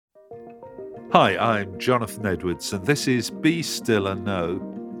Hi, I'm Jonathan Edwards, and this is Be Still and Know.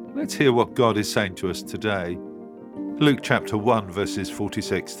 Let's hear what God is saying to us today. Luke chapter 1, verses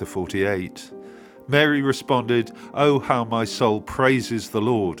 46 to 48. Mary responded, "Oh, how my soul praises the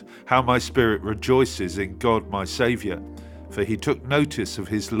Lord, how my spirit rejoices in God my Saviour. For he took notice of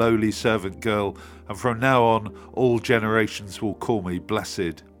his lowly servant girl, and from now on all generations will call me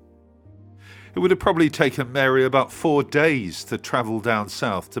blessed." It would have probably taken Mary about 4 days to travel down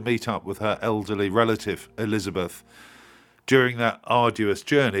south to meet up with her elderly relative, Elizabeth. During that arduous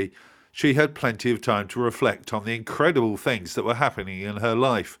journey, she had plenty of time to reflect on the incredible things that were happening in her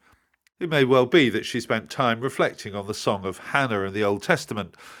life. It may well be that she spent time reflecting on the song of Hannah in the Old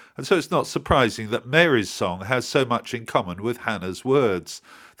Testament, and so it's not surprising that Mary's song has so much in common with Hannah's words.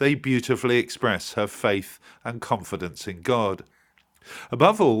 They beautifully express her faith and confidence in God.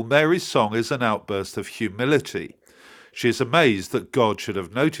 Above all, Mary's song is an outburst of humility. She is amazed that God should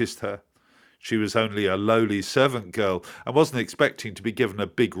have noticed her. She was only a lowly servant girl and wasn't expecting to be given a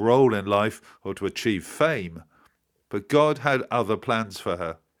big role in life or to achieve fame. But God had other plans for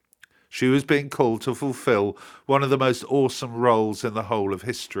her. She was being called to fulfill one of the most awesome roles in the whole of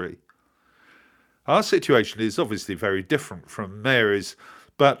history. Our situation is obviously very different from Mary's,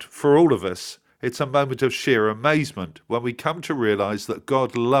 but for all of us, it's a moment of sheer amazement when we come to realize that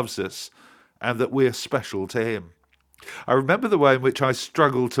God loves us and that we're special to him. I remember the way in which I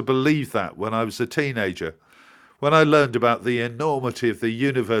struggled to believe that when I was a teenager. When I learned about the enormity of the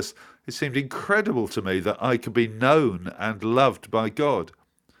universe, it seemed incredible to me that I could be known and loved by God.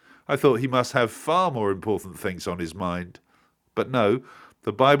 I thought he must have far more important things on his mind. But no,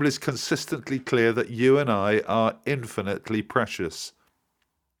 the Bible is consistently clear that you and I are infinitely precious.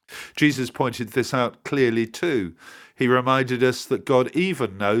 Jesus pointed this out clearly too. He reminded us that God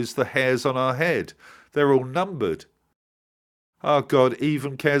even knows the hairs on our head. They're all numbered. Our God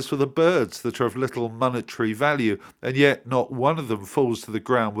even cares for the birds that are of little monetary value, and yet not one of them falls to the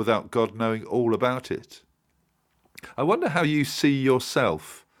ground without God knowing all about it. I wonder how you see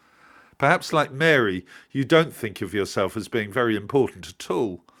yourself. Perhaps like Mary, you don't think of yourself as being very important at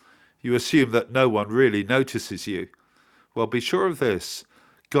all. You assume that no one really notices you. Well, be sure of this.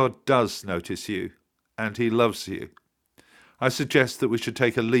 God does notice you, and he loves you. I suggest that we should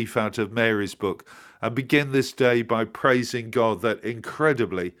take a leaf out of Mary's book and begin this day by praising God that,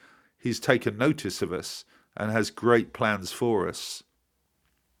 incredibly, he's taken notice of us and has great plans for us.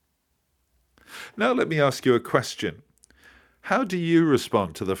 Now let me ask you a question. How do you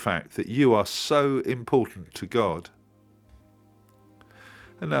respond to the fact that you are so important to God?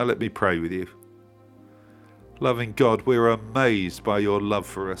 And now let me pray with you. Loving God, we're amazed by your love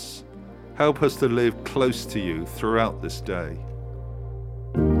for us. Help us to live close to you throughout this day.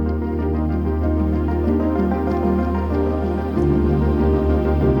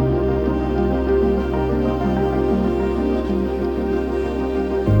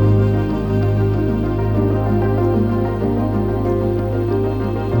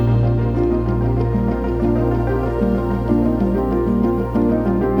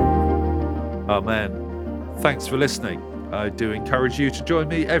 Amen. Thanks for listening. I do encourage you to join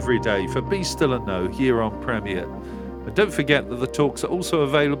me every day for Be Still and Know here on Premier. And don't forget that the talks are also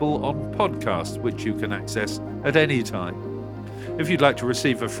available on podcast, which you can access at any time. If you'd like to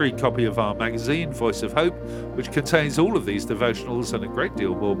receive a free copy of our magazine, Voice of Hope, which contains all of these devotionals and a great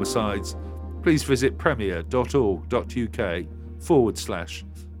deal more besides, please visit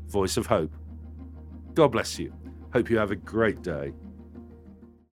premier.org.uk/Voice of Hope. God bless you. Hope you have a great day.